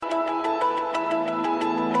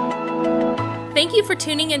Thank you for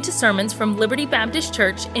tuning into sermons from Liberty Baptist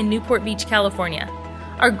Church in Newport Beach, California.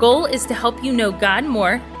 Our goal is to help you know God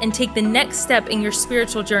more and take the next step in your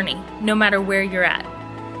spiritual journey, no matter where you're at.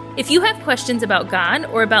 If you have questions about God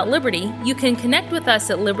or about Liberty, you can connect with us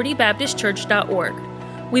at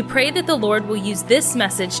libertybaptistchurch.org. We pray that the Lord will use this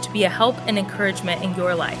message to be a help and encouragement in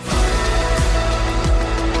your life.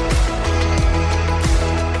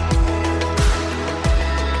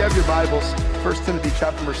 You have your Bibles, 1 Timothy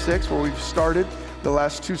chapter number 6, where we've started the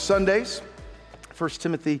last two Sundays. 1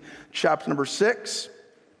 Timothy chapter number 6.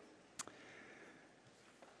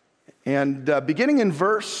 And beginning in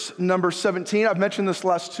verse number 17, I've mentioned this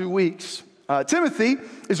last 2 weeks. Timothy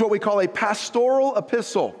is what we call a pastoral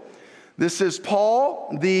epistle. This is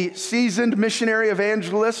Paul, the seasoned missionary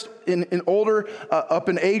evangelist, in older, up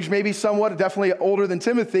in age maybe somewhat, definitely older than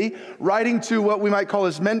Timothy, writing to what we might call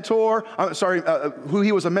his mentor, who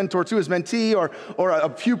he was a mentor to, his mentee, or a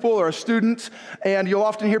pupil or a student. And you'll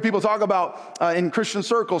often hear people talk about, in Christian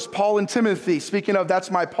circles, Paul and Timothy. Speaking of,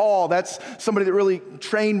 that's my Paul, that's somebody that really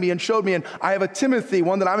trained me and showed me. And I have a Timothy,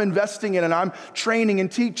 one that I'm investing in and I'm training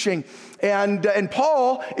and teaching. And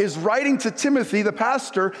Paul is writing to Timothy, the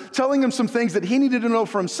pastor, telling him some things that he needed to know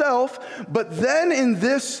for himself. But then in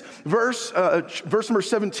this verse number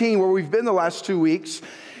 17, where we've been the last 2 weeks,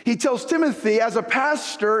 he tells Timothy, as a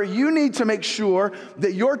pastor, you need to make sure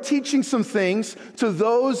that you're teaching some things to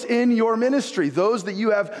those in your ministry, those that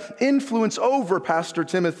you have influence over, Pastor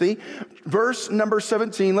Timothy. Verse number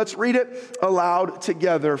 17, let's read it aloud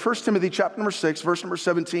together. 1 Timothy chapter number 6, verse number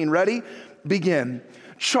 17. Ready? Begin.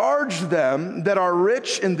 Charge them that are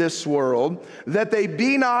rich in this world, that they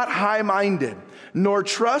be not high-minded, nor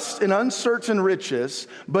trust in uncertain riches,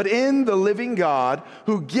 but in the living God,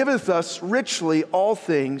 who giveth us richly all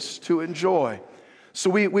things to enjoy.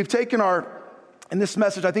 So we've taken in this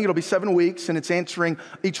message, I think it'll be 7 weeks, and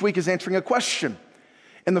each week is answering a question.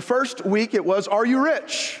 In the first week, it was, are you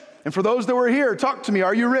rich? And for those that were here, talk to me,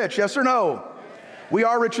 are you rich? Yes or no? We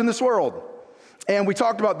are rich in this world. And we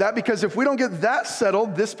talked about that because if we don't get that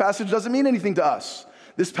settled, this passage doesn't mean anything to us.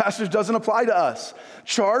 This passage doesn't apply to us.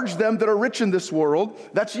 Charge them that are rich in this world.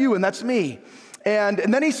 That's you and that's me. And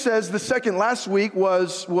then he says, last week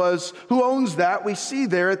was who owns that? We see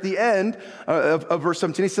there at the end of verse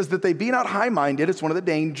 17, he says that they be not high-minded. It's one of the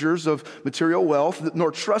dangers of material wealth,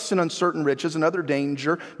 nor trust in uncertain riches. Another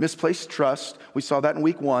danger, misplaced trust. We saw that in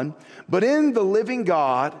week 1. But in the living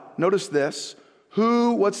God, notice this,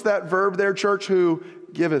 who, what's that verb there, church? Who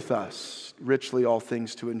giveth us richly all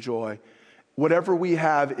things to enjoy. Whatever we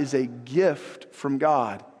have is a gift from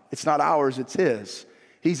God. It's not ours, it's His.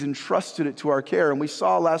 He's entrusted it to our care. And we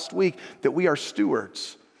saw last week that we are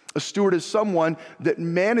stewards. A steward is someone that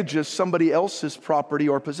manages somebody else's property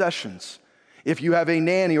or possessions. If you have a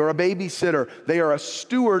nanny or a babysitter, they are a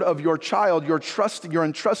steward of your child. You're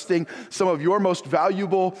entrusting some of your most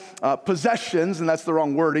valuable possessions, and that's the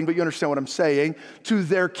wrong wording, but you understand what I'm saying, to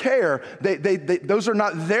their care. Those are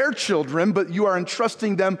not their children, but you are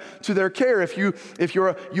entrusting them to their care. If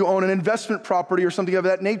you own an investment property or something of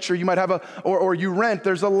that nature, you might have or you rent,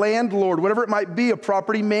 there's a landlord, whatever it might be, a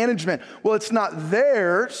property management. Well, it's not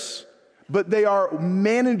theirs, but they are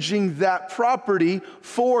managing that property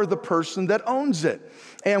for the person that owns it.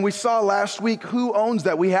 And we saw last week who owns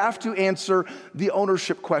that. We have to answer the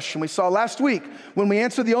ownership question. We saw last week, when we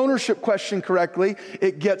answer the ownership question correctly,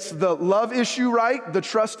 it gets the love issue right, the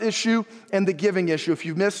trust issue, and the giving issue. If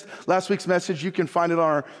you missed last week's message, you can find it on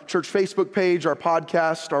our church Facebook page, our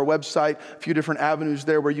podcast, our website, a few different avenues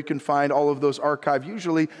there where you can find all of those archived.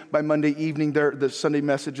 Usually by Monday evening, the Sunday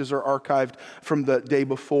messages are archived from the day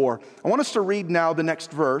before. I want us to read now the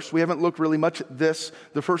next verse. We haven't looked really much at this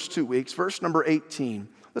the first 2 weeks. Verse number 18.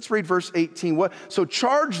 Let's read verse 18. So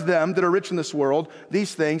charge them that are rich in this world,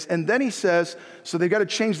 these things. And then he says, so they've got to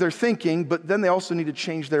change their thinking, but then they also need to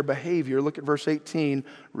change their behavior. Look at verse 18.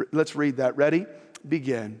 Let's read that. Ready?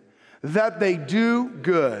 Begin. That they do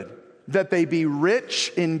good, that they be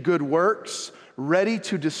rich in good works, ready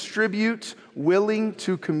to distribute, willing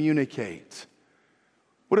to communicate.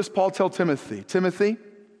 What does Paul tell Timothy? Timothy,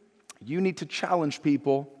 you need to challenge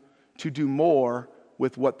people to do more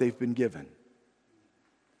with what they've been given.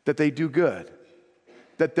 That they do good,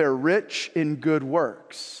 that they're rich in good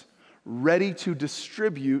works, ready to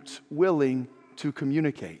distribute, willing to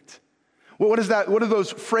communicate. Well, what is that? What do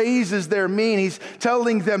those phrases there mean? He's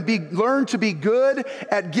telling them, learn to be good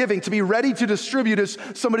at giving, to be ready to distribute as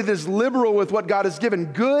somebody that is liberal with what God has given.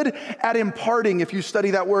 Good at imparting, if you study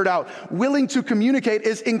that word out. Willing to communicate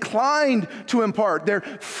is inclined to impart. They're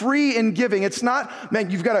free in giving. It's not, man,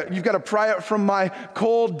 you've got to pry it from my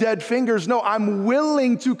cold, dead fingers. No, I'm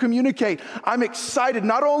willing to communicate. I'm excited.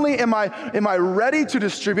 Not only am I ready to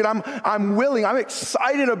distribute, I'm willing. I'm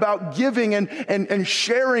excited about giving and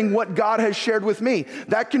sharing what God has shared with me.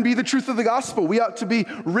 That can be the truth of the gospel. We ought to be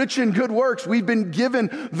rich in good works. We've been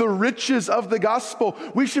given the riches of the gospel.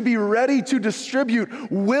 We should be ready to distribute,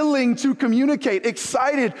 willing to communicate,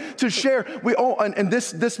 excited to share. And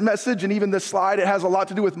this message and even this slide, it has a lot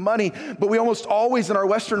to do with money, but we almost always in our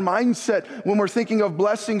Western mindset, when we're thinking of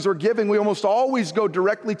blessings or giving, we almost always go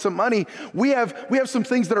directly to money. We have some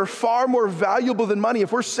things that are far more valuable than money.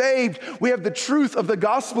 If we're saved, we have the truth of the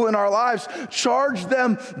gospel in our lives. Charge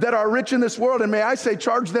them that are rich in this world, and may I say,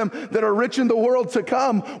 charge them that are rich in the world to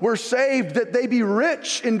come. We're saved that they be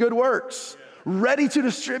rich in good works, ready to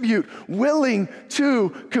distribute, willing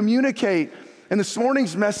to communicate. And this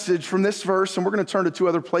morning's message from this verse, and we're going to turn to two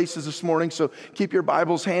other places this morning, so keep your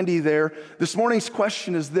Bibles handy there. This morning's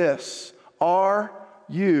question is this: are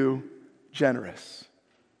you generous?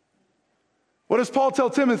 What does Paul tell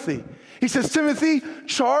Timothy? He says, Timothy,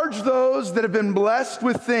 charge those that have been blessed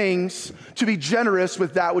with things to be generous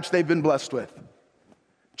with that which they've been blessed with.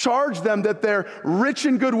 Charge them that they're rich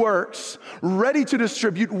in good works, ready to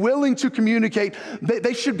distribute, willing to communicate.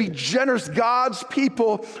 They should be generous. God's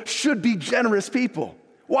people should be generous people.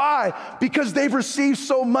 Why? Because they've received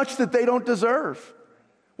so much that they don't deserve.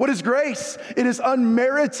 What is grace? It is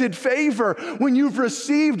unmerited favor. When you've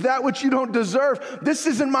received that which you don't deserve, this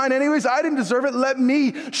isn't mine anyways, I didn't deserve it, let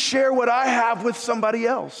me share what I have with somebody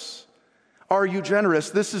else. Are you generous?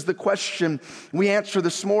 This is the question we answer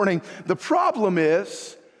this morning. The problem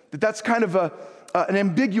is that that's kind of an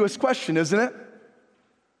ambiguous question, isn't it?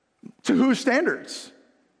 To whose standards?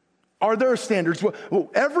 Are there standards? Well,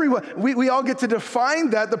 everyone, we all get to define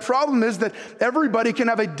that. The problem is that everybody can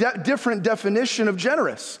have a different definition of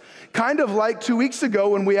generous. Kind of like 2 weeks ago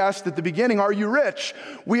when we asked at the beginning, are you rich?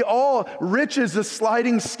 Rich is a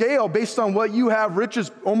sliding scale. Based on what you have, rich is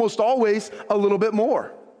almost always a little bit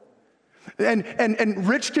more. And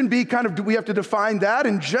rich can be we have to define that,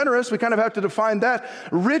 and generous, we kind of have to define that.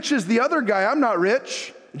 Rich is the other guy. I'm not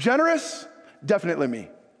rich. Generous? Definitely me.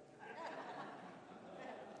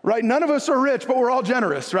 Right? None of us are rich, but we're all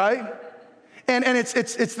generous, right? And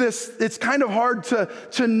it's kind of hard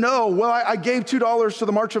to know. Well, I gave $2 to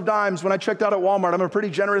the March of Dimes when I checked out at Walmart. I'm a pretty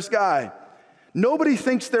generous guy. Nobody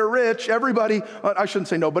thinks they're rich. Everybody, I shouldn't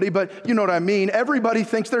say nobody, but you know what I mean. Everybody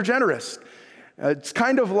thinks they're generous. It's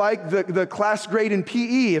kind of like the class grade in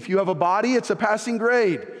PE. If you have a body, it's a passing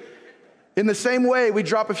grade. In the same way, we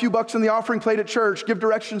drop a few bucks in the offering plate at church, give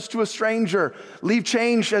directions to a stranger, leave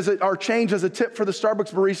change as a tip for the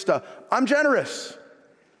Starbucks barista. I'm generous.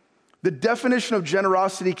 The definition of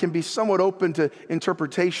generosity can be somewhat open to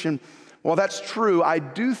interpretation. While that's true, I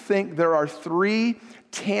do think there are three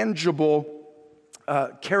tangible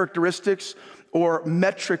characteristics or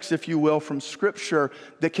metrics, if you will, from Scripture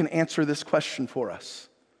that can answer this question for us.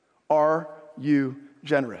 Are you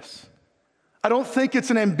generous? I don't think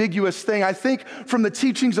it's an ambiguous thing. I think from the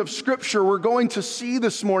teachings of Scripture, we're going to see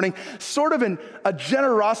this morning sort of a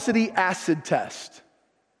generosity acid test.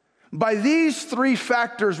 By these three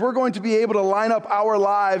factors, we're going to be able to line up our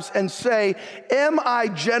lives and say, am I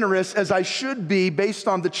generous as I should be based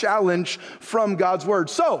on the challenge from God's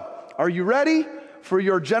Word? So, are you ready for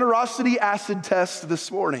your generosity acid test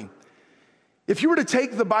this morning? If you were to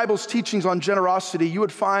take the Bible's teachings on generosity, you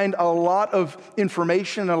would find a lot of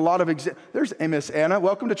information and a lot of There's Miss Anna.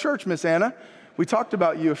 Welcome to church, Miss Anna. We talked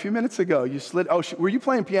about you a few minutes ago. Were you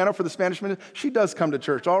playing piano for the Spanish ministry? She does come to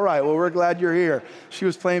church. All right, well, we're glad you're here. She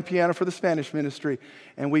was playing piano for the Spanish ministry,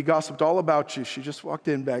 and we gossiped all about you. She just walked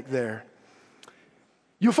in back there.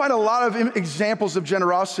 You'll find a lot of examples of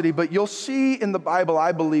generosity, but you'll see in the Bible,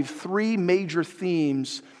 I believe, three major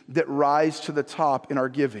themes that rise to the top in our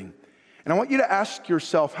giving. And I want you to ask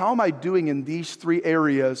yourself, how am I doing in these three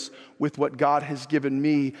areas with what God has given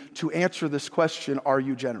me to answer this question, are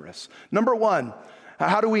you generous? Number one,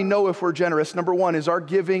 how do we know if we're generous? Number one, is our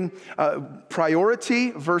giving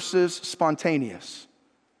priority versus spontaneous?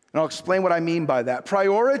 And I'll explain what I mean by that.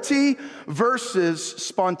 Priority versus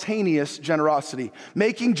spontaneous generosity.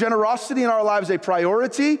 Making generosity in our lives a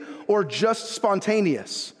priority or just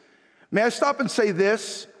spontaneous. May I stop and say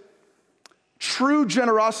this? True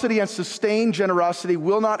generosity and sustained generosity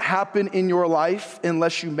will not happen in your life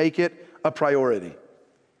unless you make it a priority.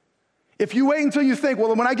 If you wait until you think,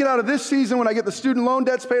 well, when I get out of this season, when I get the student loan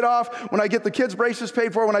debts paid off, when I get the kids' braces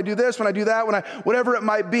paid for, when I do this, when I do that, whatever it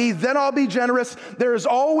might be, then I'll be generous. There is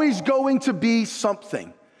always going to be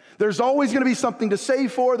something. There's always going to be something to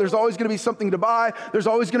save for. There's always going to be something to buy. There's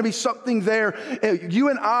always going to be something there. You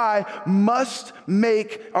and I must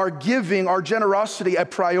make our giving, our generosity a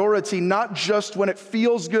priority, not just when it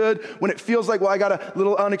feels good, when it feels like, well, I got a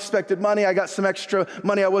little unexpected money. I got some extra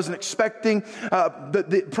money I wasn't expecting.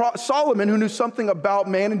 Solomon, who knew something about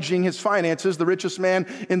managing his finances, the richest man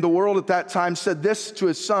in the world at that time, said this to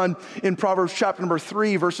his son in Proverbs chapter number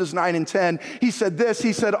 3, verses 9 and 10. He said this,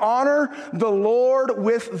 he said, honor the Lord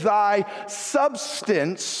with thy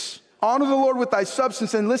substance, honor the Lord with thy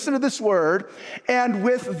substance, and listen to this word, and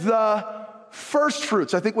with the first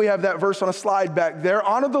fruits. I think we have that verse on a slide back there.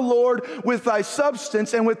 Honor the Lord with thy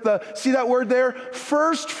substance, and with the, see that word there?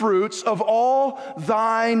 First fruits of all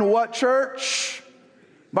thine, what, church?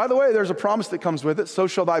 By the way, there's a promise that comes with it. So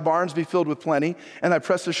shall thy barns be filled with plenty, and thy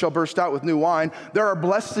presses shall burst out with new wine. There are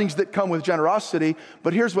blessings that come with generosity,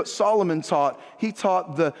 but here's what Solomon taught. He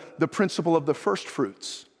taught the principle of the first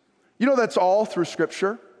fruits. You know, that's all through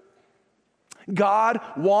Scripture. God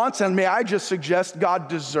wants, and may I just suggest, God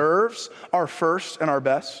deserves our first and our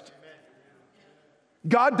best.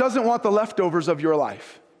 God doesn't want the leftovers of your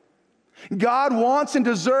life. God wants and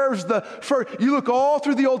deserves the first. You look all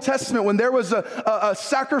through the Old Testament when there was a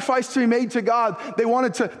sacrifice to be made to God. They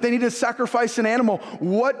needed to sacrifice an animal.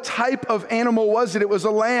 What type of animal was it? It was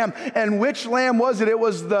a lamb. And which lamb was it? It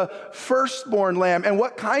was the firstborn lamb. And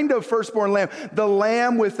what kind of firstborn lamb? The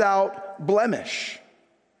lamb without blemish.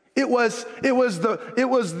 What's a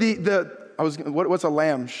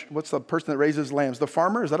lamb? What's the person that raises lambs? The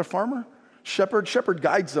farmer? Is that a farmer? Shepherd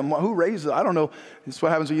guides them. Who raises it? I don't know. This is what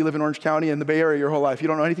happens when you live in Orange County and the Bay Area your whole life. You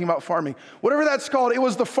don't know anything about farming. Whatever that's called, it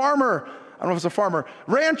was the farmer. I don't know if it's a farmer.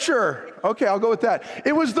 Rancher. Okay, I'll go with that.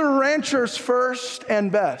 It was the rancher's first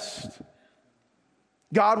and best.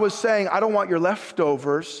 God was saying, I don't want your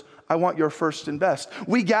leftovers. I want your first and best.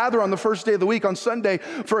 We gather on the first day of the week on Sunday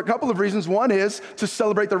for a couple of reasons. One is to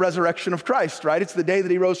celebrate the resurrection of Christ, right? It's the day that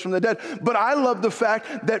he rose from the dead. But I love the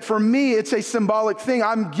fact that for me, it's a symbolic thing.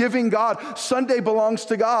 I'm giving God, Sunday belongs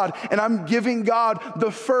to God, and I'm giving God the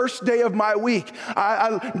first day of my week.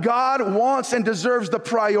 God wants and deserves the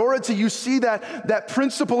priority. You see that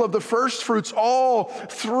principle of the first fruits all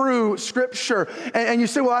through Scripture. And you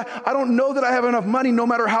say, well, I don't know that I have enough money, no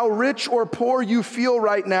matter how rich or poor you feel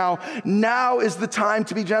right now. Now is the time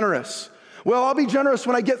to be generous. Well, I'll be generous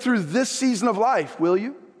when I get through this season of life, will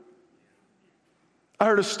you? I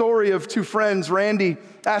heard a story of two friends. Randy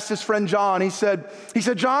asked his friend John, he said,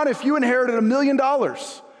 John, if you inherited $1 million,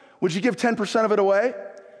 would you give 10% of it away?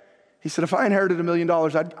 He said, if I inherited $1 million,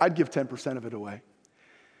 I'd give 10% of it away.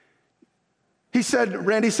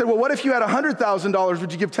 Randy said, well, what if you had $100,000?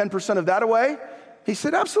 Would you give 10% of that away? He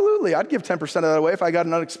said, absolutely. I'd give 10% of that away if I got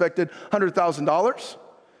an unexpected $100,000.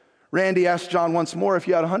 Randy asked John once more, if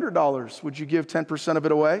you had $100, would you give 10% of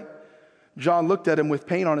it away? John looked at him with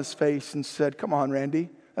pain on his face and said, come on, Randy,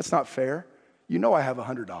 that's not fair. You know I have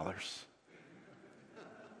 $100.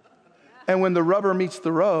 And when the rubber meets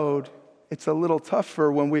the road, it's a little tougher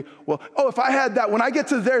when if I had that, when I get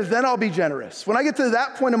to there, then I'll be generous. When I get to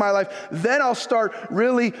that point in my life, then I'll start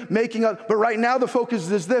really making up. But right now the focus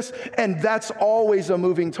is this, and that's always a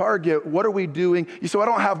moving target. What are we doing? You say, I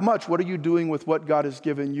don't have much. What are you doing with what God has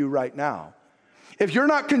given you right now? If you're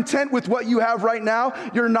not content with what you have right now,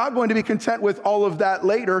 you're not going to be content with all of that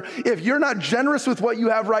later. If you're not generous with what you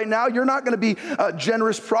have right now, you're not going to be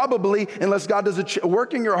generous probably unless God does a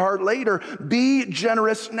work in your heart later. Be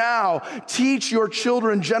generous now. Teach your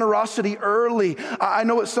children generosity early. I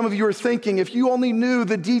know what some of you are thinking. If you only knew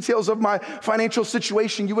the details of my financial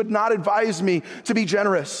situation, you would not advise me to be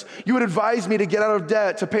generous. You would advise me to get out of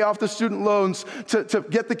debt, to pay off the student loans, to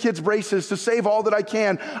get the kids' braces, to save all that I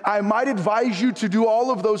can. I might advise you to do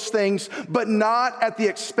all of those things, but not at the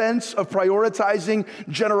expense of prioritizing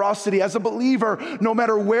generosity. As a believer, no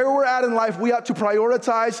matter where we're at in life, we ought to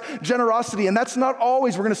prioritize generosity. And that's not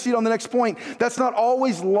always, we're going to see it on the next point, that's not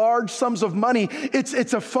always large sums of money.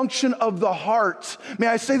 It's a function of the heart. May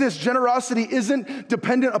I say this, generosity isn't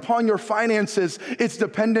dependent upon your finances, it's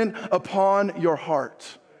dependent upon your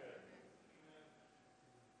heart.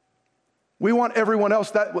 We want everyone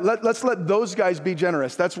else, let's let those guys be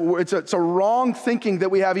generous. It's a wrong thinking that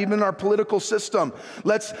we have even in our political system.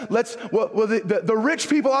 The rich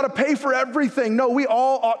people ought to pay for everything. No, we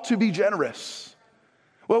all ought to be generous.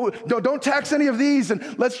 Well, don't tax any of these,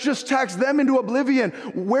 and let's just tax them into oblivion.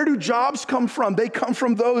 Where do jobs come from? They come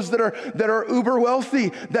from those that are uber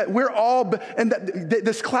wealthy, that we're all, and that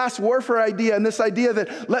this class warfare idea and this idea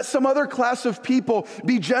that let some other class of people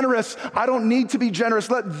be generous. I don't need to be generous.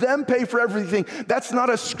 Let them pay for everything. That's not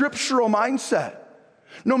a scriptural mindset.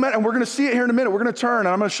 No matter, and we're going to see it here in a minute. We're going to turn, and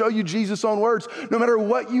I'm going to show you Jesus' own words. No matter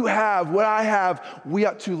what you have, what I have, we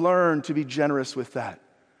ought to learn to be generous with that.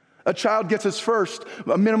 A child gets his first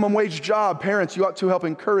a minimum wage job. Parents, you ought to help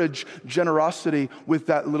encourage generosity with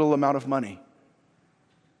that little amount of money.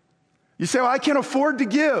 You say, well, I can't afford to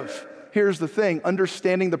give. Here's the thing.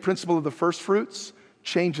 Understanding the principle of the first fruits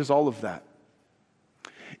changes all of that.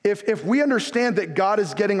 If we understand that God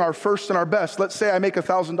is getting our first and our best, let's say I make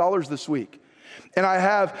 $1,000 this week, and I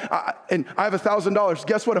have $1,000.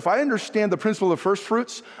 Guess what? If I understand the principle of first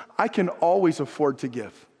fruits, I can always afford to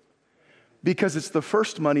give. Because it's the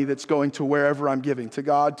first money that's going to wherever I'm giving, to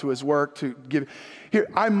God, to his work, to give. Here,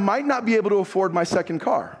 I might not be able to afford my second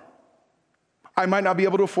car. I might not be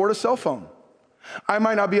able to afford a cell phone. I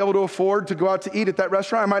might not be able to afford to go out to eat at that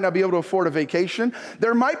restaurant. I might not be able to afford a vacation.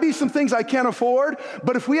 There might be some things I can't afford,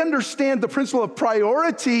 but if we understand the principle of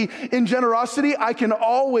priority in generosity, I can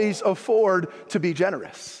always afford to be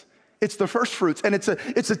generous. It's the first fruits, and it's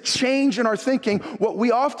a change in our thinking. What we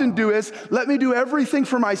often do is, let me do everything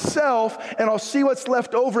for myself, and I'll see what's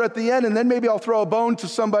left over at the end, and then maybe I'll throw a bone to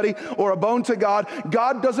somebody or a bone to God.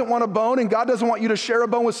 God doesn't want a bone, and God doesn't want you to share a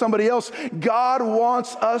bone with somebody else. God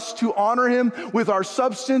wants us to honor him with our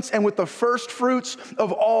substance and with the first fruits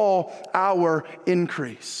of all our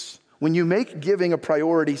increase. When you make giving a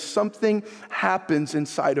priority, something happens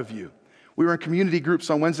inside of you. We were in community groups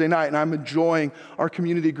on Wednesday night, and I'm enjoying our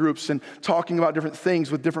community groups and talking about different things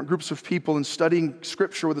with different groups of people and studying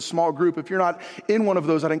scripture with a small group. If you're not in one of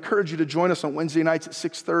those, I'd encourage you to join us on Wednesday nights at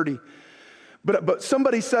 6:30. But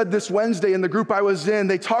somebody said this Wednesday in the group I was in,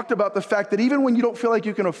 they talked about the fact that even when you don't feel like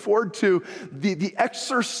you can afford to, the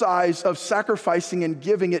exercise of sacrificing and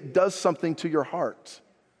giving, it does something to your heart.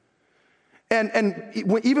 And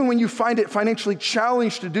even when you find it financially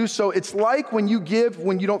challenged to do so, it's like when you give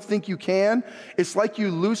when you don't think you can, it's like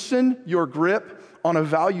you loosen your grip on a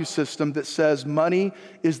value system that says money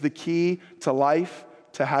is the key to life,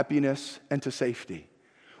 to happiness, and to safety.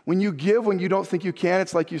 When you give when you don't think you can,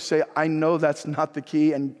 it's like you say, I know that's not the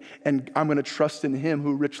key, and I'm going to trust in him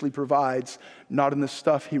who richly provides, not in the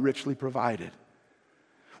stuff he richly provided.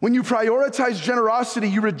 When you prioritize generosity,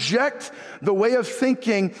 you reject the way of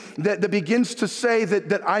thinking that begins to say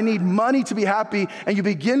that I need money to be happy, and you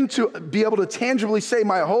begin to be able to tangibly say,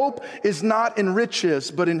 my hope is not in riches,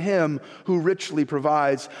 but in him who richly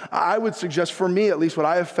provides. I would suggest, for me at least, what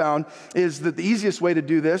I have found is that the easiest way to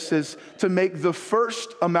do this is to make the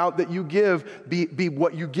first amount that you give be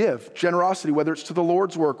what you give. Generosity, whether it's to the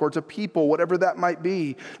Lord's work or to people, whatever that might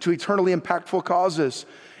be, to eternally impactful causes.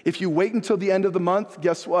 If you wait until the end of the month,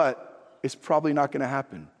 guess what? It's probably not going to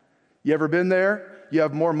happen. You ever been there? You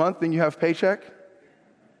have more month than you have paycheck?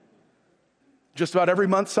 Just about every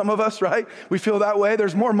month, some of us, right? We feel that way.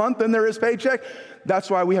 There's more month than there is paycheck. That's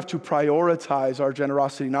why we have to prioritize our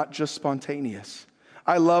generosity, not just spontaneous.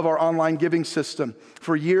 I love our online giving system.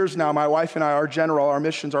 For years now, my wife and I, our general, our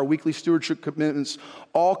missions, our weekly stewardship commitments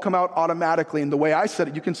all come out automatically. And the way I set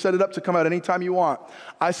it, you can set it up to come out anytime you want.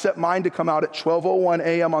 I set mine to come out at 12:01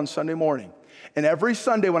 a.m. on Sunday morning. And every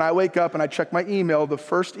Sunday when I wake up and I check my email, the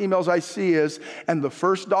first emails I see is, and the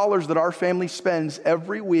first dollars that our family spends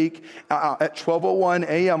every week at 12:01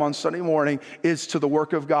 a.m. on Sunday morning is to the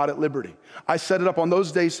work of God at Liberty. I set it up on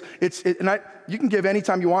those days. You can give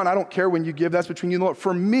anytime you want. I don't care when you give. That's between you and the Lord.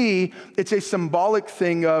 For me, it's a symbolic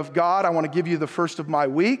thing of, God, I want to give you the first of my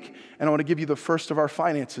week, and I want to give you the first of our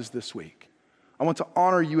finances this week. I want to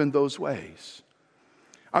honor you in those ways.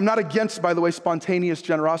 I'm not against, by the way, spontaneous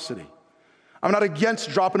generosity. I'm not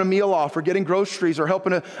against dropping a meal off or getting groceries or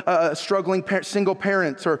helping a struggling single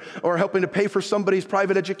parent or helping to pay for somebody's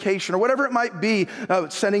private education or whatever it might be,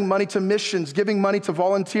 sending money to missions, giving money to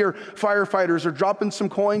volunteer firefighters, or dropping some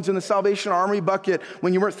coins in the Salvation Army bucket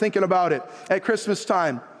when you weren't thinking about it at Christmas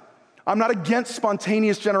time. I'm not against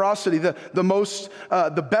spontaneous generosity,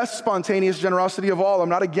 the best spontaneous generosity of all. I'm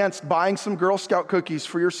not against buying some Girl Scout cookies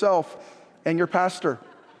for yourself and your pastor,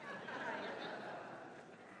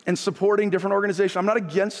 and supporting different organizations. I'm not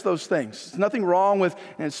against those things. There's nothing wrong with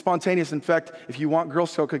spontaneous. In fact, if you want Girl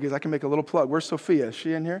Scout cookies, I can make a little plug. Where's Sophia? Is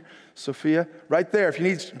she in here? Sophia, right there. If you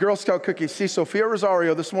need Girl Scout cookies, see Sophia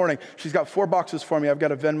Rosario this morning. She's got 4 boxes for me. I've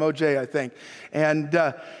got a Venmo J, I think. And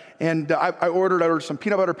And I ordered some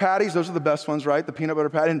peanut butter patties. Those are the best ones, right? The peanut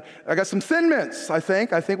butter patty. And I got some Thin Mints, I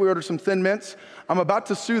think. I think we ordered some Thin Mints. I'm about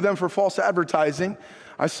to sue them for false advertising.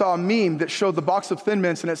 I saw a meme that showed the box of Thin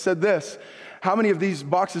Mints, and it said this: how many of these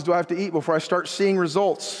boxes do I have to eat before I start seeing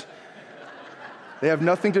results? They have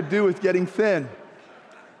nothing to do with getting thin.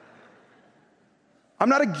 I'm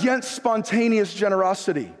not against spontaneous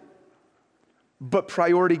generosity, but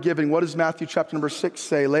priority giving. What does Matthew chapter number 6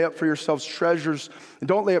 say? Lay up for yourselves treasures, and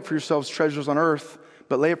don't lay up for yourselves treasures on earth,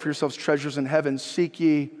 but lay up for yourselves treasures in heaven. Seek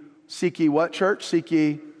ye what, church? Seek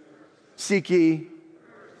ye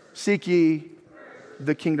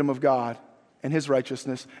the kingdom of God and his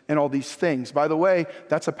righteousness and all these things. By the way,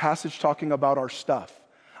 that's a passage talking about our stuff.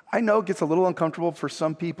 I know it gets a little uncomfortable for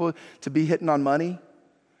some people to be hitting on money.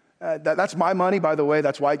 That's my money, by the way.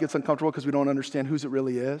 That's why it gets uncomfortable, because we don't understand whose it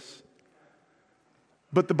really is.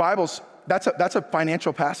 But the Bible's, that's a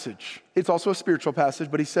financial passage. It's also a spiritual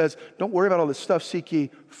passage, but he says, don't worry about all this stuff. Seek ye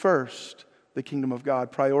first the kingdom of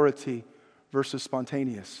God. Priority versus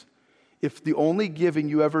spontaneous. If the only giving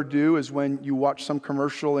you ever do is when you watch some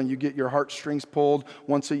commercial and you get your heartstrings pulled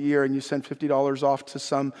once a year and you send $50 off to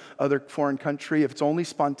some other foreign country, if it's only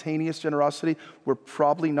spontaneous generosity, we're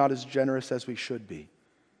probably not as generous as we should be.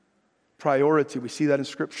 Priority, we see that in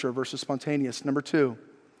Scripture versus spontaneous. Number two,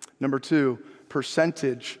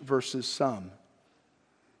 percentage versus sum.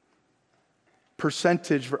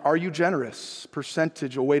 Percentage, are you generous?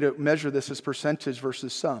 Percentage, a way to measure this is percentage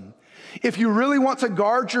versus sum. If you really want to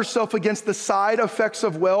guard yourself against the side effects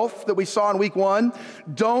of wealth that we saw in week 1,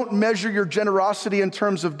 don't measure your generosity in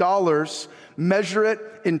terms of dollars, measure it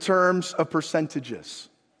in terms of percentages.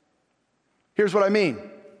 Here's what I mean.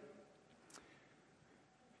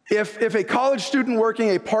 If a college student working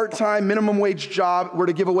a part-time minimum wage job were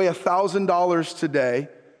to give away $1,000 today,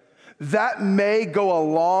 that may go a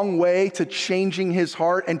long way to changing his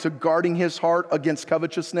heart and to guarding his heart against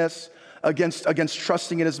covetousness, against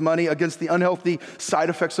trusting in his money, against the unhealthy side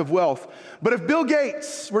effects of wealth. But if Bill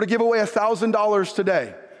Gates were to give away $1,000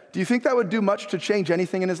 today, do you think that would do much to change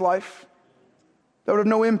anything in his life? That would have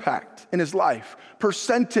no impact in his life.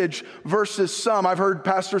 Percentage versus sum. I've heard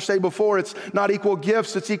pastors say before, it's not equal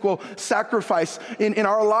gifts, it's equal sacrifice. In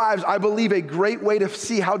our lives, I believe a great way to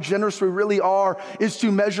see how generous we really are is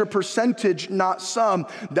to measure percentage, not sum.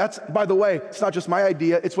 That's, by the way, it's not just my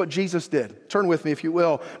idea, it's what Jesus did. Turn with me, if you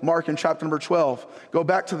will, Mark in chapter number 12. Go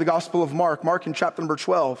back to the Gospel of Mark. Mark in chapter number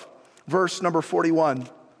 12, verse number 41.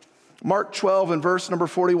 Mark 12 and verse number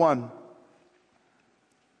 41.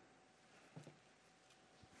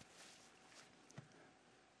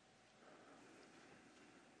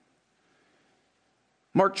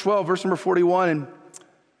 Mark 12, verse number 41, and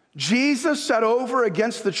Jesus sat over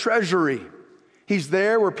against the treasury. He's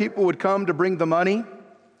there where people would come to bring the money.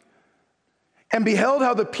 And beheld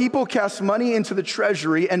how the people cast money into the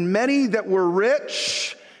treasury, and many that were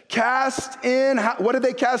rich cast in, what did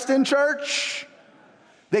they cast in, church?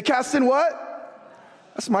 They cast in what?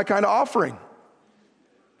 That's my kind of offering.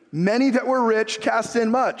 Many that were rich cast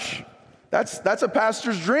in much. That's a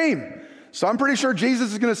pastor's dream. So I'm pretty sure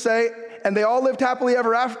Jesus is going to say, and they all lived happily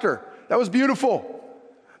ever after. That was beautiful.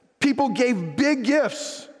 People gave big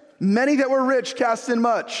gifts. Many that were rich cast in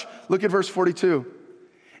much. Look at verse 42.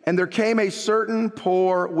 And there came a certain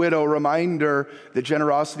poor widow. Reminder that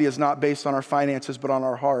generosity is not based on our finances, but on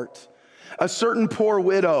our heart. A certain poor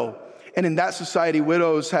widow. And in that society,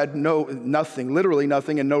 widows had nothing, literally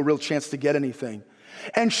nothing, and no real chance to get anything.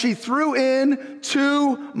 And she threw in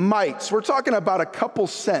 2 mites. We're talking about a couple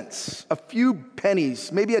cents, a few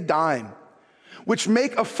pennies, maybe a dime, which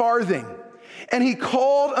make a farthing. And he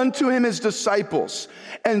called unto him his disciples,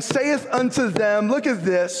 and saith unto them, look at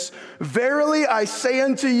this, verily I say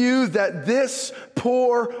unto you that this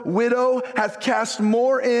poor widow hath cast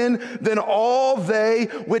more in than all they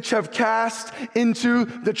which have cast into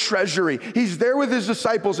the treasury. He's there with his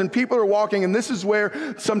disciples, and people are walking, and this is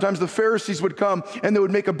where sometimes the Pharisees would come, and they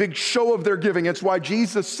would make a big show of their giving. It's why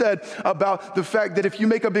Jesus said about the fact that if you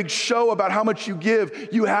make a big show about how much you give,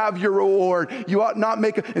 you have your reward. You ought not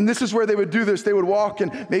make and this is where they would do this. They would walk,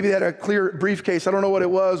 and maybe they had a clear briefcase. I don't know what it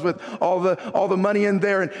was with all the money in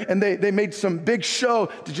there, and they made some big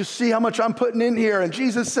show. Did you see how much I'm putting in here? And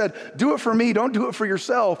Jesus said, do it for me, don't do it for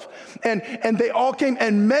yourself. And they all came,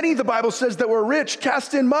 and many, the Bible says, that were rich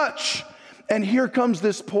cast in much. And here comes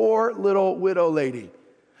this poor little widow lady.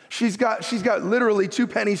 She's got literally 2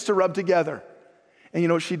 pennies to rub together. And you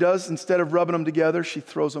know what she does? Instead of rubbing them together, she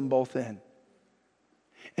throws them both in.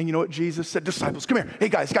 And you know what Jesus said? Disciples, come here. Hey,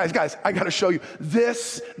 guys, I got to show you.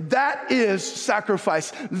 That is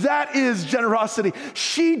sacrifice. That is generosity.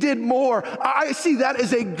 She did more. I see that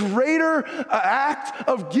as a greater act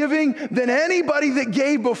of giving than anybody that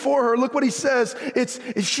gave before her. Look what he says.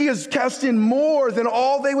 She has cast in more than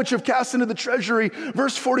all they which have cast into the treasury.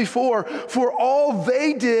 Verse 44, for all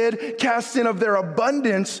they did cast in of their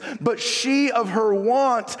abundance, but she of her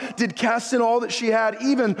want did cast in all that she had,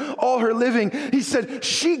 even all her living. He said,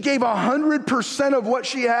 she gave 100% of what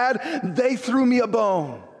she had. They threw me a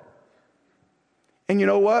bone. And you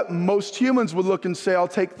know what? Most humans would look and say, I'll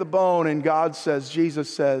take the bone. And God says,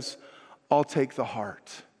 Jesus says, I'll take the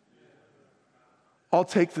heart. I'll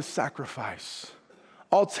take the sacrifice.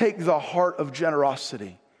 I'll take the heart of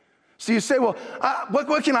generosity. So you say, well,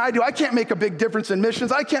 what can I do? I can't make a big difference in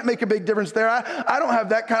missions. I can't make a big difference there. I don't have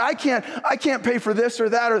that kind. I can't pay for this or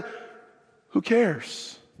that. Or who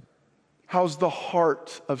cares? How's the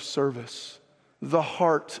heart of service? The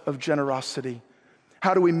heart of generosity?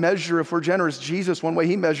 How do we measure if we're generous? Jesus, one way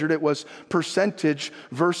he measured it was percentage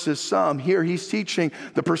versus sum. Here he's teaching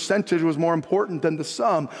the percentage was more important than the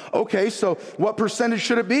sum. Okay, so what percentage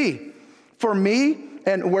should it be? For me,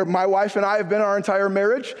 and where my wife and I have been our entire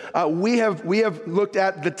marriage, we have looked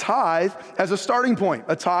at the tithe as a starting point.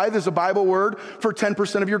 A tithe is a Bible word for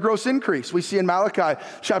 10% of your gross increase. We see in Malachi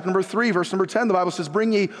chapter number 3, verse number 10, the Bible says,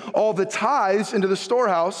 bring ye all the tithes into the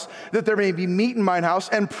storehouse, that there may be meat in mine house,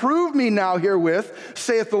 and prove me now herewith,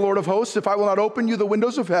 saith the Lord of hosts, if I will not open you the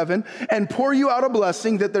windows of heaven, and pour you out a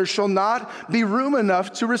blessing, that there shall not be room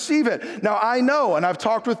enough to receive it. Now I know, and I've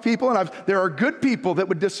talked with people, and there are good people that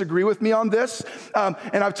would disagree with me on this,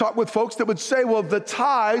 and I've talked with folks that would say, well, the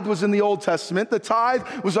tithe was in the Old Testament. The tithe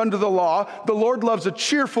was under the law. The Lord loves a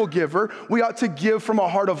cheerful giver. We ought to give from a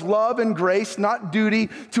heart of love and grace, not duty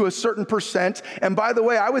to a certain percent. And by the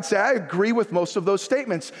way, I would say I agree with most of those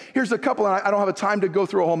statements. Here's a couple, and I don't have a time to go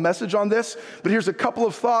through a whole message on this, but here's a couple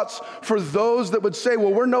of thoughts for those that would say,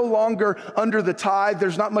 well, we're no longer under the tithe.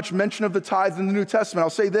 There's not much mention of the tithe in the New Testament. I'll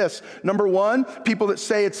say this. Number one, people that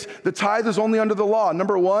say the tithe is only under the law.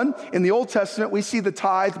 Number one, in the Old Testament, we see the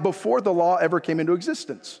tithe before the law ever came into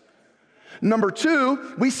existence. Number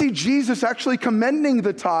two, we see Jesus actually commending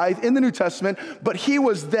the tithe in the New Testament, but he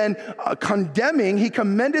was then condemning. He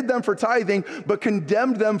commended them for tithing, but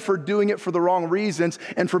condemned them for doing it for the wrong reasons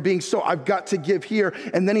and for being I've got to give here.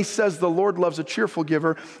 And then he says the Lord loves a cheerful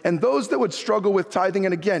giver. And those that would struggle with tithing,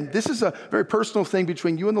 and again, this is a very personal thing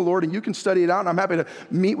between you and the Lord, and you can study it out, and I'm happy to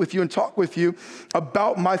meet with you and talk with you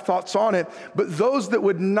about my thoughts on it. But those that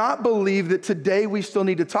would not believe that today we still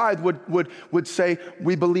need to tithe would say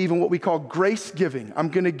we believe in what we call grace giving. I'm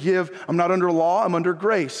going to give. I'm not under law. I'm under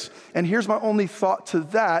grace. And here's my only thought to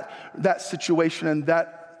that situation and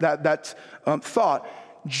that thought.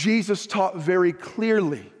 Jesus taught very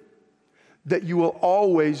clearly that you will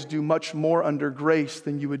always do much more under grace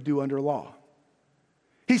than you would do under law.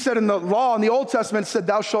 He said in the law, in the Old Testament, it said,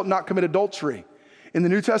 thou shalt not commit adultery. In the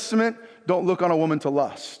New Testament, don't look on a woman to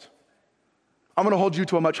lust. I'm going to hold you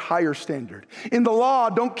to a much higher standard. In the law,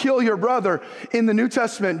 don't kill your brother. In the New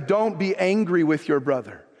Testament, don't be angry with your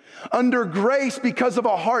brother. Under grace, because of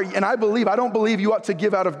a heart, and I don't believe you ought to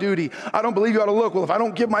give out of duty. I don't believe you ought to look, well, if I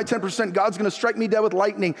don't give my 10%, God's going to strike me dead with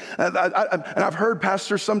lightning. And I've heard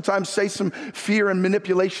pastors sometimes say some fear and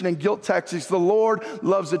manipulation and guilt tactics. The Lord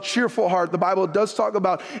loves a cheerful heart. The Bible does talk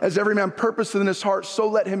about, as every man purposeth in his heart, so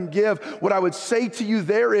let him give. What I would say to you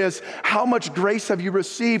there is, how much grace have you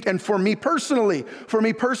received? And for me personally,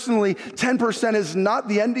 10% is not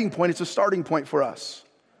the ending point. It's a starting point for us.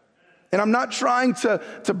 And I'm not trying to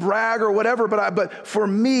brag or whatever, but for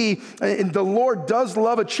me, the Lord does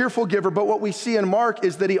love a cheerful giver, but what we see in Mark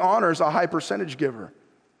is that he honors a high percentage giver.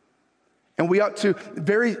 And we ought to,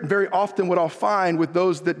 very, very often what I'll find with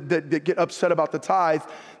those that get upset about the tithe,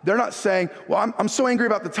 they're not saying, well, I'm so angry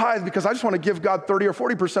about the tithe because I just want to give God 30 or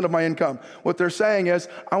 40% of my income. What they're saying is,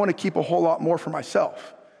 I want to keep a whole lot more for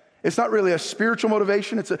myself. It's not really a spiritual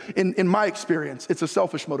motivation. In my experience, it's a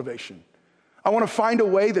selfish motivation. I want to find a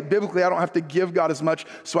way that biblically I don't have to give God as much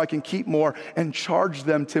so I can keep more, and charge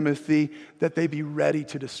them, Timothy, that they be ready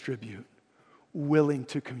to distribute, willing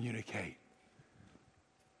to communicate.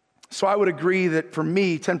 So I would agree that for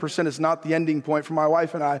me, 10% is not the ending point for my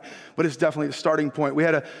wife and I, but it's definitely the starting point. We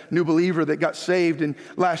had a new believer that got saved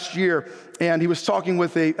last year, and he was talking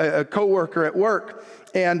with a coworker at work.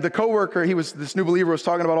 And the coworker, this new believer was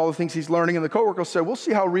talking about all the things he's learning, and the coworker said, we'll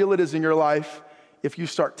see how real it is in your life if you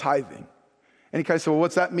start tithing. And he kind of said, well,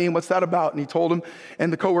 what's that mean? What's that about? And he told him,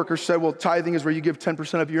 and the coworker said, well, tithing is where you give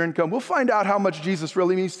 10% of your income. We'll find out how much Jesus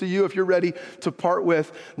really means to you if you're ready to part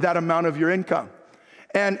with that amount of your income.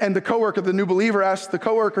 And the coworker, the new believer, asked the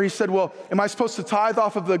coworker, he said, well, am I supposed to tithe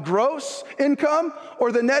off of the gross income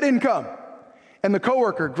or the net income? And the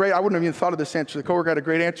coworker, great, I wouldn't have even thought of this answer. The coworker had a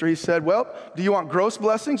great answer. He said, well, do you want gross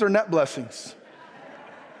blessings or net blessings?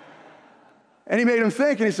 And he made him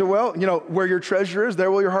think, and he said, well, where your treasure is, there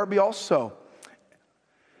will your heart be also.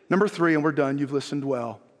 Number 3, and we're done, you've listened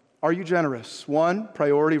well. Are you generous? 1,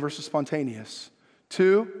 priority versus spontaneous.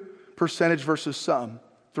 2, percentage versus sum.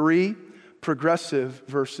 3, progressive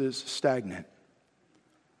versus stagnant.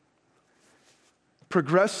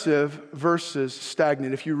 Progressive versus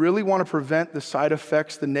stagnant. If you really want to prevent the side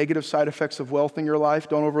effects, the negative side effects of wealth in your life,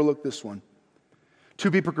 don't overlook this one. To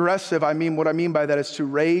be progressive, what I mean by that is to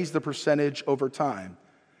raise the percentage over time.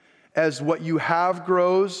 As what you have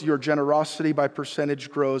grows, your generosity by percentage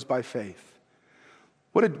grows by faith.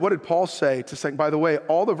 What did Paul say to say, by the way,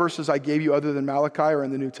 all the verses I gave you other than Malachi are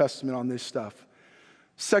in the New Testament on this stuff.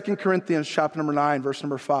 2 Corinthians chapter number 9, verse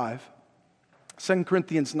number 5. 2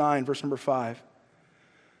 Corinthians 9, verse number 5.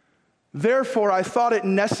 Therefore, I thought it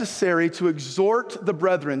necessary to exhort the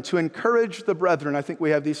brethren, to encourage the brethren, I think we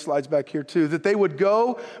have these slides back here too, that they would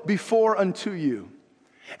go before unto you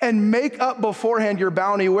and make up beforehand your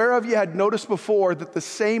bounty, whereof ye had noticed before, that the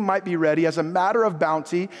same might be ready as a matter of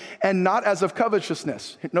bounty and not as of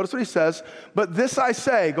covetousness. Notice what he says, but this I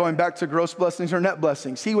say, going back to gross blessings or net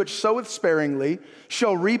blessings, he which soweth sparingly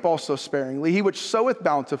shall reap also sparingly. He which soweth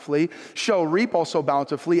bountifully shall reap also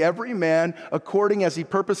bountifully. Every man according as he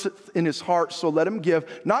purposeth in his heart, so let him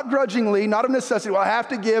give, not grudgingly, not of necessity. Well, I have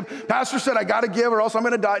to give. Pastor said I got to give or else I'm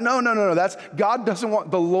going to die. No. That's God doesn't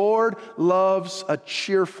want. The Lord loves a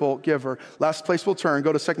cheerful giver. Last place we'll turn.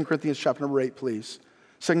 Go to 2 Corinthians chapter number 8, please.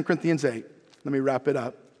 2 Corinthians 8. Let me wrap it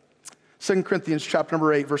up. 2 Corinthians chapter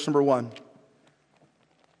number 8, verse number 1.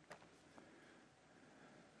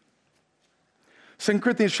 2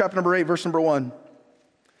 Corinthians chapter number 8, verse number 1.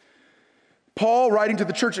 Paul, writing to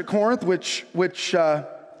the church at Corinth, which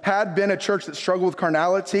had been a church that struggled with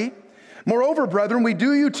carnality. Moreover, brethren, we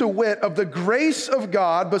do you to wit of the grace of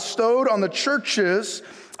God bestowed on the churches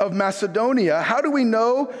of Macedonia. How do we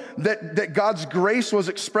know that God's grace was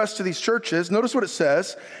expressed to these churches? Notice what it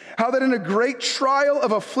says. How that in a great trial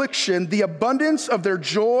of affliction, the abundance of their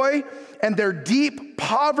joy and their deep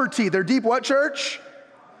poverty, their deep what, church?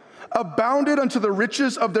 Abounded unto the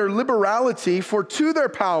riches of their liberality, for to their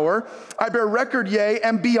power I bear record, yea,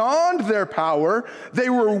 and beyond their power they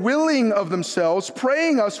were willing of themselves,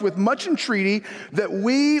 praying us with much entreaty that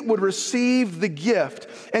we would receive the gift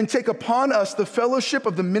and take upon us the fellowship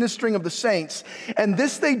of the ministering of the saints. And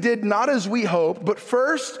this they did not as we hoped, but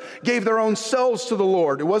first gave their own selves to the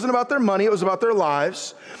Lord. It wasn't about their money, it was about their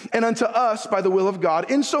lives. And unto us by the will of God,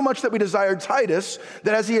 insomuch that we desired Titus,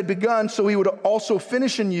 that as he had begun, so he would also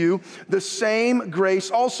finish in you the same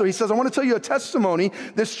grace also. He says, I want to tell you a testimony.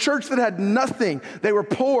 This church that had nothing, they were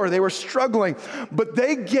poor, they were struggling, but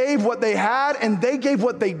they gave what they had and they gave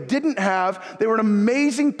what they didn't have. They were an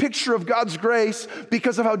amazing picture of God's grace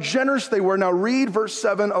because of how generous they were. Now read verse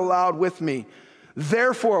 7 aloud with me.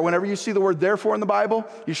 Therefore, whenever you see the word therefore in the Bible,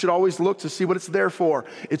 you should always look to see what it's there for.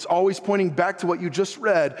 It's always pointing back to what you just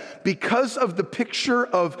read. Because of the picture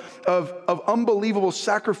of unbelievable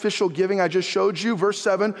sacrificial giving I just showed you, verse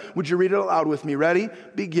 7, would you read it aloud with me? Ready?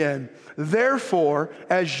 Begin. Therefore,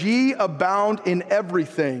 as ye abound in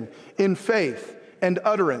everything, in faith and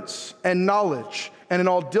utterance and knowledge and in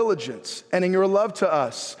all diligence and in your love to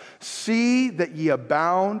us, see that ye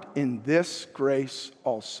abound in this grace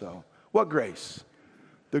also. What grace?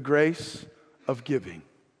 The grace of giving.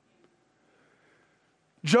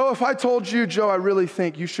 Joe, if I told you, Joe, I really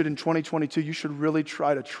think you should in 2022, you should really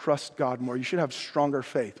try to trust God more. You should have stronger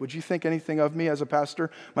faith. Would you think anything of me as a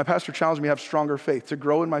pastor? My pastor challenged me to have stronger faith, to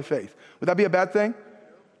grow in my faith. Would that be a bad thing?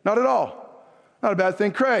 Not at all. Not a bad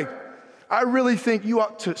thing. Craig, I really think you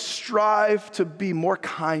ought to strive to be more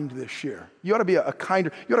kind this year. You ought to be a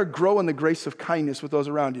kinder, you ought to grow in the grace of kindness with those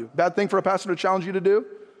around you. Bad thing for a pastor to challenge you to do?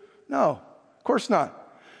 No, of course not.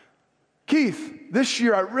 Keith, this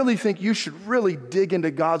year I really think you should really dig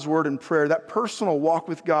into God's word and prayer, that personal walk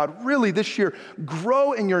with God. Really this year,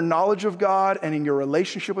 grow in your knowledge of God and in your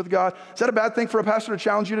relationship with God. Is that a bad thing for a pastor to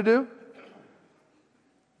challenge you to do?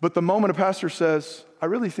 But the moment a pastor says, I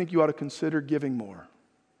really think you ought to consider giving more.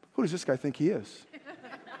 Who does this guy think he is?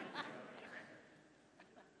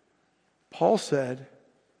 Paul said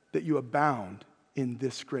that you abound in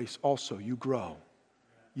this grace also. You grow.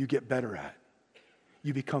 You get better at.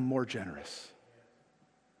 You become more generous.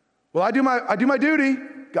 Well, I do my duty.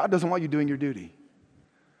 God doesn't want you doing your duty.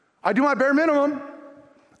 I do my bare minimum.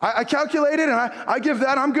 I calculated and I give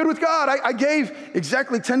that. I'm good with God. I gave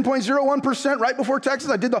exactly 10.01% right before taxes.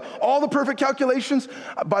 I did all the perfect calculations.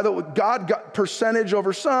 By the way, God got percentage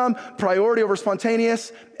over sum, priority over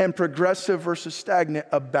spontaneous, and progressive versus stagnant,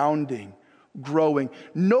 abounding, growing.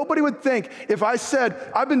 Nobody would think if I said,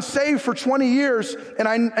 I've been saved for 20 years and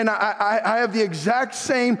I have the exact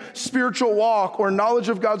same spiritual walk or knowledge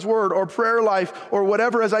of God's word or prayer life or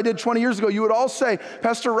whatever as I did 20 years ago, you would all say,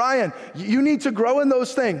 Pastor Ryan, you need to grow in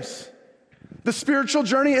those things. The spiritual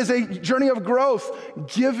journey is a journey of growth.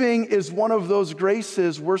 Giving is one of those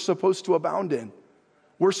graces we're supposed to abound in.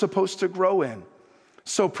 We're supposed to grow in.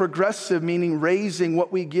 So progressive, meaning raising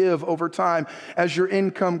what we give over time as your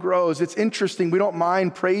income grows. It's interesting. We don't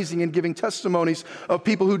mind praising and giving testimonies of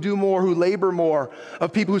people who do more, who labor more,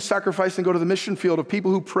 of people who sacrifice and go to the mission field, of people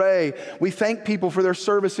who pray. We thank people for their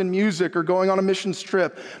service in music or going on a missions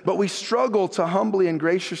trip, but we struggle to humbly and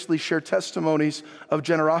graciously share testimonies of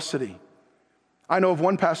generosity. I know of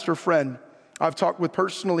one pastor friend I've talked with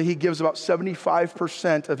personally. He gives about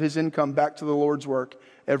 75% of his income back to the Lord's work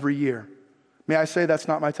every year. May I say that's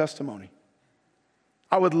not my testimony?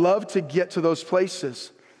 I would love to get to those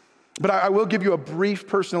places, but I will give you a brief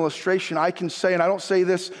personal illustration. I can say, and I don't say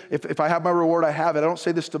this, if I have my reward, I have it. I don't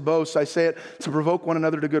say this to boast. I say it to provoke one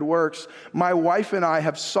another to good works. My wife and I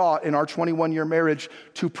have sought in our 21-year marriage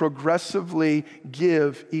to progressively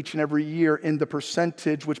give each and every year in the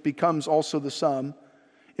percentage, which becomes also the sum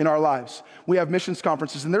in our lives. We have missions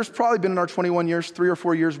conferences, and there's probably been in our 21 years, 3 or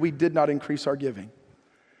 4 years, we did not increase our giving.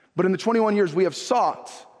 But in the 21 years, we have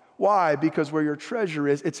sought. Why? Because where your treasure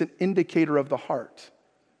is, it's an indicator of the heart.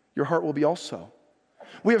 Your heart will be also.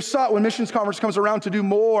 We have sought when missions conference comes around to do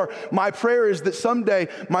more. My prayer is that someday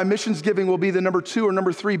my missions giving will be the number 2 or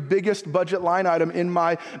number 3 biggest budget line item in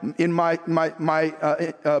my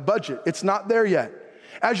budget. It's not there yet.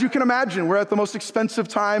 As you can imagine, we're at the most expensive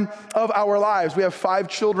time of our lives. We have 5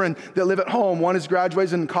 children that live at home. One is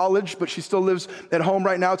graduated in college, but she still lives at home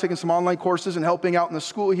right now, taking some online courses and helping out in the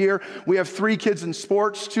school here. We have 3 kids in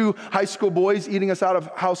sports, 2 high school boys eating us out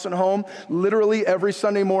of house and home. Literally every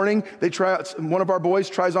Sunday morning, one of our boys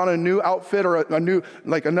tries on a new outfit or a new,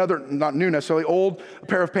 like another, not new necessarily, old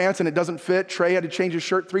pair of pants, and it doesn't fit. Trey had to change his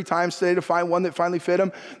shirt 3 times today to find one that finally fit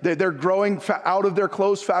him. They're growing out of their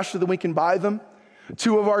clothes faster than we can buy them.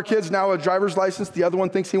 2 of our kids now have a driver's license. The other one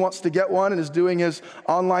thinks he wants to get one and is doing his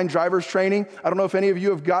online driver's training. I don't know if any of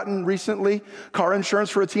you have gotten recently car insurance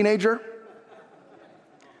for a teenager.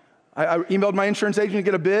 I emailed my insurance agent to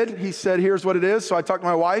get a bid. He said, here's what it is. So I talked to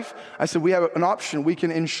my wife. I said, we have an option. We can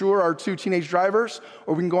insure our 2 teenage drivers,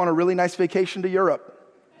 or we can go on a really nice vacation to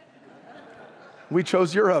Europe. We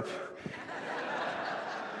chose Europe.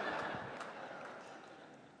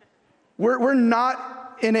 We're not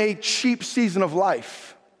in a cheap season of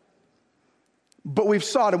life, but we've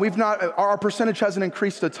sought, and our percentage hasn't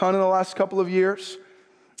increased a ton in the last couple of years,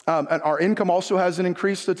 and our income also hasn't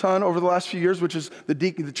increased a ton over the last few years, which is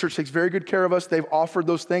the church takes very good care of us. They've offered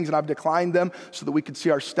those things, and I've declined them so that we could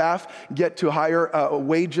see our staff get to higher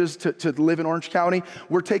wages to live in Orange County.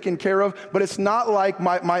 We're taken care of, but it's not like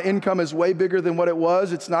my income is way bigger than what it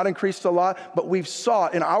was. It's not increased a lot, but we've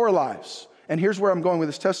sought in our lives. And here's where I'm going with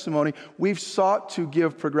this testimony. We've sought to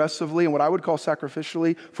give progressively and what I would call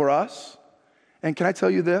sacrificially for us. And can I tell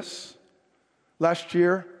you this? Last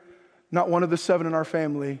year, not one of the 7 in our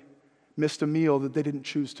family missed a meal that they didn't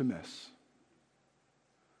choose to miss.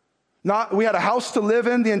 We had a house to live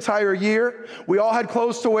in the entire year. We all had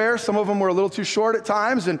clothes to wear. Some of them were a little too short at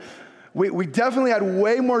times. And we definitely had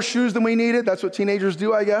way more shoes than we needed. That's what teenagers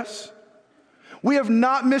do, I guess. We have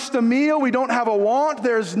not missed a meal. We don't have a want.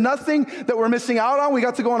 There's nothing that we're missing out on. We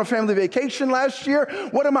got to go on a family vacation last year.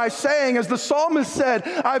 What am I saying? As the psalmist said,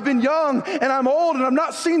 I've been young and I'm old and I've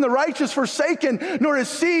not seen the righteous forsaken, nor his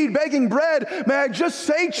seed begging bread. May I just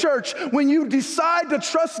say, church, when you decide to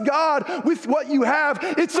trust God with what you have,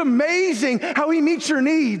 it's amazing how he meets your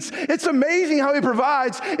needs. It's amazing how he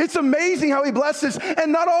provides. It's amazing how he blesses,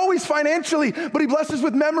 and not always financially, but he blesses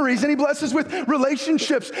with memories, and he blesses with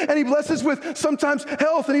relationships, and he blesses with sometimes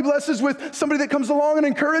health, and he blesses with somebody that comes along and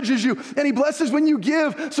encourages you, and he blesses when you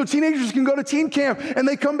give so teenagers can go to teen camp and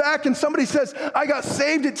they come back and somebody says, I got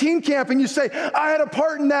saved at teen camp, and you say, I had a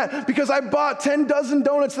part in that because I bought 10 dozen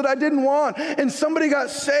donuts that I didn't want, and somebody got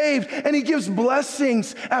saved, and he gives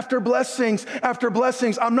blessings after blessings after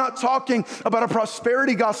blessings. I'm not talking about a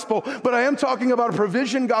prosperity gospel, but I am talking about a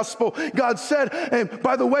provision gospel. God said, and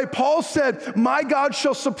by the way, Paul said, my God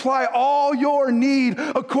shall supply all your need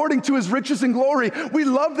according to his riches and glory glory. We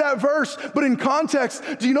love that verse, but in context,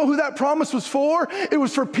 do you know who that promise was for? It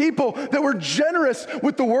was for people that were generous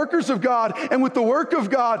with the workers of God and with the work of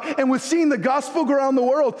God and with seeing the gospel go around the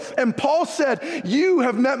world. And Paul said, you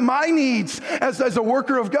have met my needs as a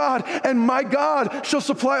worker of God, and my God shall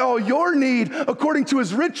supply all your need according to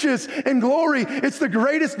his riches and glory. It's the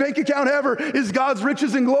greatest bank account ever, is God's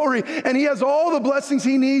riches and glory, and he has all the blessings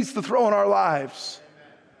he needs to throw in our lives.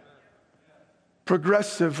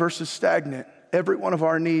 Progressive versus stagnant. Every one of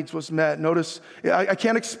our needs was met. Notice, I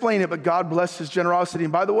can't explain it, but God blessed his generosity.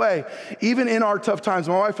 And by the way, even in our tough times,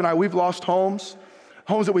 my wife and I, we've lost homes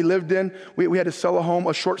that we lived in. We had to sell a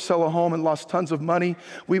home, sell a home, and lost tons of money.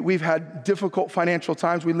 We've had difficult financial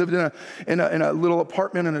times. We lived in a little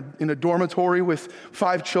apartment in a dormitory with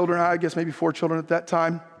 5 children, I guess maybe 4 children at that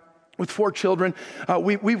time. With 4 children,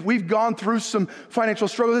 we've gone through some financial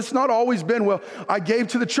struggles. It's not always been, well, I gave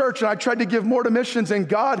to the church and I tried to give more to missions and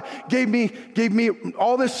God gave me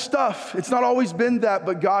all this stuff. It's not always been that,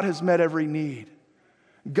 but God has met every need.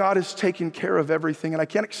 God has taken care of everything, and I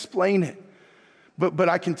can't explain it. But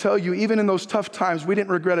I can tell you, even in those tough times, we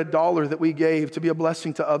didn't regret a dollar that we gave to be a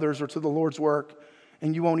blessing to others or to the Lord's work,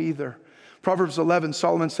 and you won't either. Proverbs 11,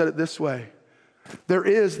 Solomon said it this way, there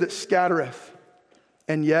is that scattereth,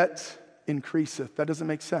 and yet increaseth. That doesn't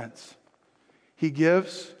make sense. He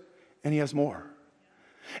gives, and he has more.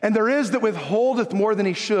 And there is that withholdeth more than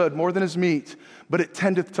he should, more than his meat, but it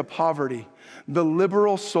tendeth to poverty. The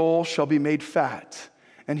liberal soul shall be made fat,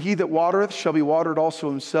 and he that watereth shall be watered also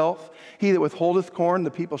himself. He that withholdeth corn,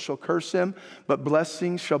 the people shall curse him, but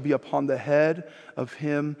blessings shall be upon the head of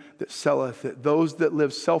him that selleth it. Those that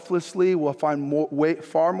live selflessly will find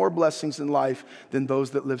far more blessings in life than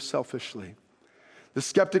those that live selfishly. The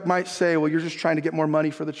skeptic might say, well, you're just trying to get more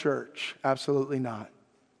money for the church. Absolutely not.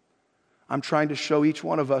 I'm trying to show each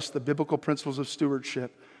one of us the biblical principles of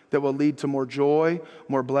stewardship that will lead to more joy,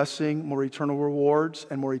 more blessing, more eternal rewards,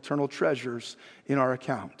 and more eternal treasures in our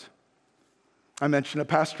account. I mentioned a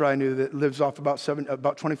pastor I knew that lives off about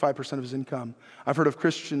 25% of his income. I've heard of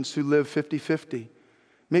Christians who live 50-50.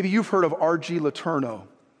 Maybe you've heard of R.G. Letourneau.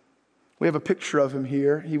 We have a picture of him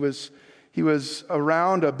here. He was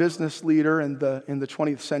around a business leader in the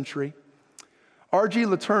 20th century. R.G.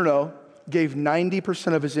 Letourneau gave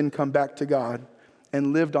 90% of his income back to God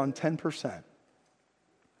and lived on 10%.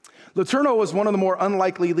 Letourneau was one of the more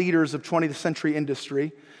unlikely leaders of 20th century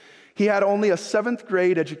industry. He had only a 7th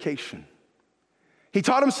grade education. He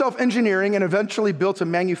taught himself engineering and eventually built a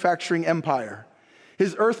manufacturing empire.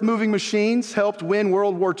 His earth-moving machines helped win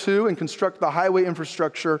World War II and construct the highway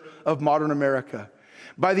infrastructure of modern America.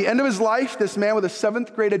 By the end of his life, this man with a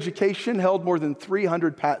 7th grade education held more than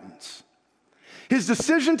 300 patents. His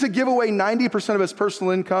decision to give away 90% of his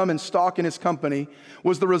personal income and stock in his company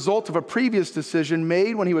was the result of a previous decision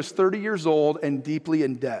made when he was 30 years old and deeply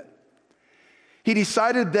in debt. He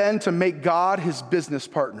decided then to make God his business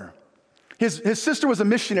partner. His sister was a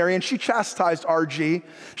missionary, and she chastised R.G.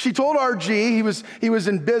 She told R.G. he was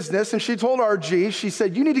in business, and she told R.G., she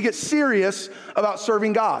said, you need to get serious about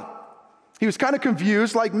serving God. He was kind of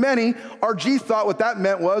confused. Like many, R.G. thought what that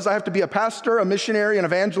meant was I have to be a pastor, a missionary, an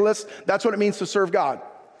evangelist. That's what it means to serve God.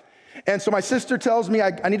 And so my sister tells me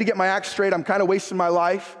I need to get my act straight. I'm kind of wasting my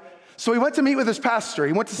life. So he went to meet with his pastor.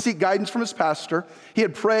 He went to seek guidance from his pastor. He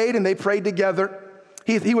had prayed, and they prayed together.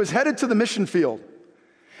 He was headed to the mission field.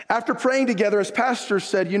 After praying together, his pastor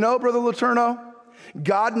said, you know, Brother Letourneau,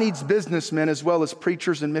 God needs businessmen as well as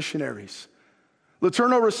preachers and missionaries.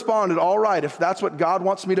 Letourneau responded, all right, if that's what God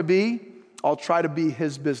wants me to be, I'll try to be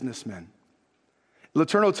his businessman.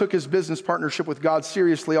 Letourneau took his business partnership with God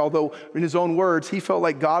seriously, although in his own words, he felt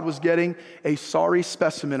like God was getting a sorry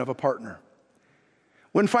specimen of a partner.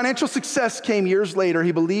 When financial success came years later,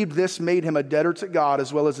 he believed this made him a debtor to God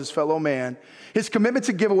as well as his fellow man. His commitment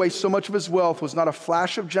to give away so much of his wealth was not a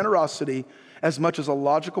flash of generosity as much as a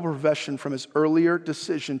logical progression from his earlier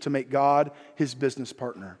decision to make God his business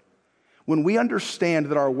partner. When we understand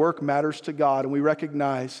that our work matters to God and we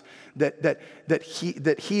recognize that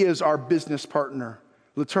he is our business partner,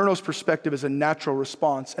 Letourneau's perspective is a natural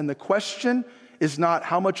response. And the question is not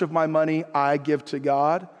how much of my money I give to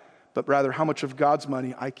God, but rather how much of God's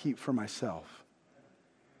money I keep for myself.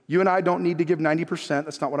 You and I don't need to give 90%.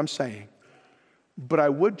 That's not what I'm saying. But I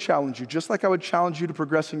would challenge you, just like I would challenge you to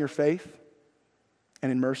progress in your faith and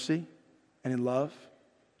in mercy and in love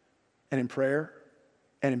and in prayer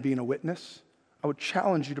and in being a witness, I would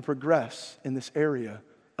challenge you to progress in this area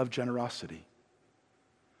of generosity.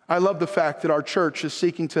 I love the fact that our church is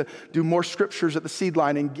seeking to do more scriptures at the seed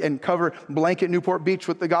line and cover blanket Newport Beach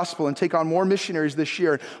with the gospel and take on more missionaries this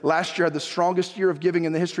year. Last year had the strongest year of giving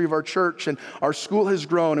in the history of our church, and our school has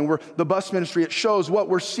grown, and we're the bus ministry. It shows what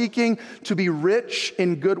we're seeking to be rich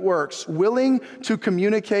in good works, willing to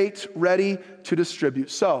communicate, ready to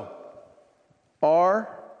distribute. So,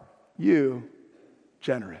 are you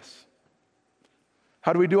generous?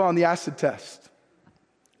 How do we do on the acid test?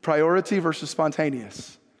 Priority versus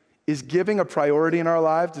spontaneous. Is giving a priority in our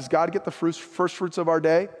lives? Does God get the first fruits of our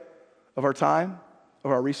day, of our time,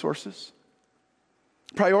 of our resources?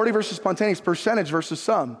 Priority versus spontaneous, percentage versus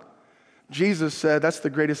sum. Jesus said, that's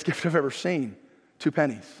the greatest gift I've ever seen, 2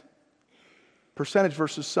 pennies. Percentage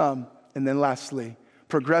versus sum, and then lastly,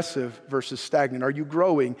 progressive versus stagnant. Are you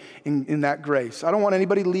growing in that grace? I don't want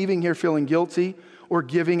anybody leaving here feeling guilty or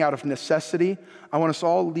giving out of necessity. I want us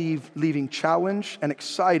all leaving challenged and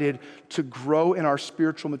excited to grow in our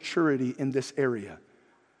spiritual maturity in this area.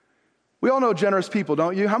 We all know generous people,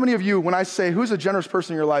 don't you? How many of you, when I say who's a generous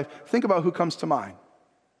person in your life, think about who comes to mind?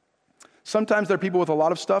 Sometimes they're people with a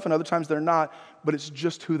lot of stuff and other times they're not, but it's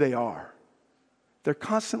just who they are. They're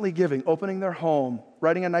constantly giving, opening their home,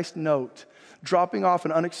 writing a nice note, dropping off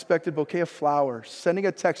an unexpected bouquet of flowers, sending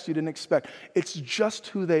a text you didn't expect. It's just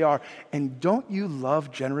who they are. And don't you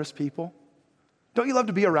love generous people? Don't you love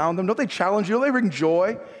to be around them? Don't they challenge you? Don't they bring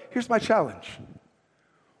joy? Here's my challenge.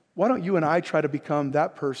 Why don't you and I try to become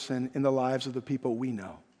that person in the lives of the people we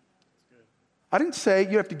know? I didn't say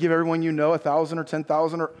you have to give everyone you know 1,000 or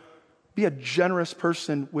 10,000, or be a generous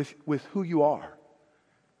person with who you are.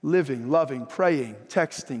 Living, loving, praying,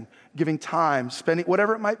 texting, giving time, spending,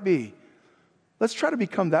 whatever it might be. Let's try to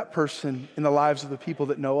become that person in the lives of the people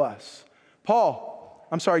that know us.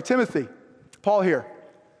 Timothy. Paul here.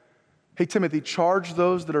 Hey, Timothy, charge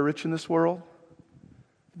those that are rich in this world.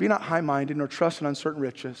 Be not high-minded, nor trust in uncertain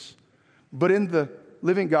riches, but in the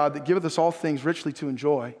living God that giveth us all things richly to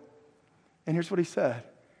enjoy. And here's what he said.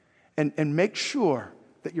 And make sure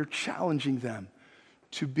that you're challenging them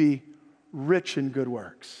to be rich in good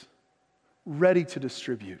works, ready to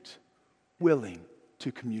distribute, willing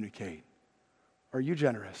to communicate. Are you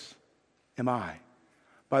generous? Am I?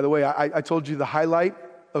 By the way, I told you the highlight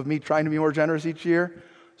of me trying to be more generous each year.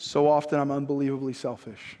 So often I'm unbelievably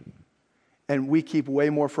selfish. And we keep way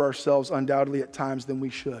more for ourselves undoubtedly at times than we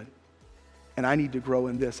should. And I need to grow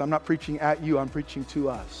in this. I'm not preaching at you, I'm preaching to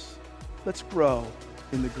us. Let's grow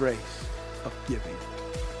in the grace of giving.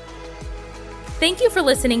 Thank you for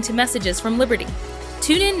listening to Messages from Liberty.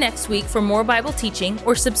 Tune in next week for more Bible teaching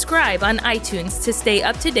or subscribe on iTunes to stay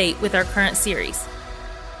up to date with our current series.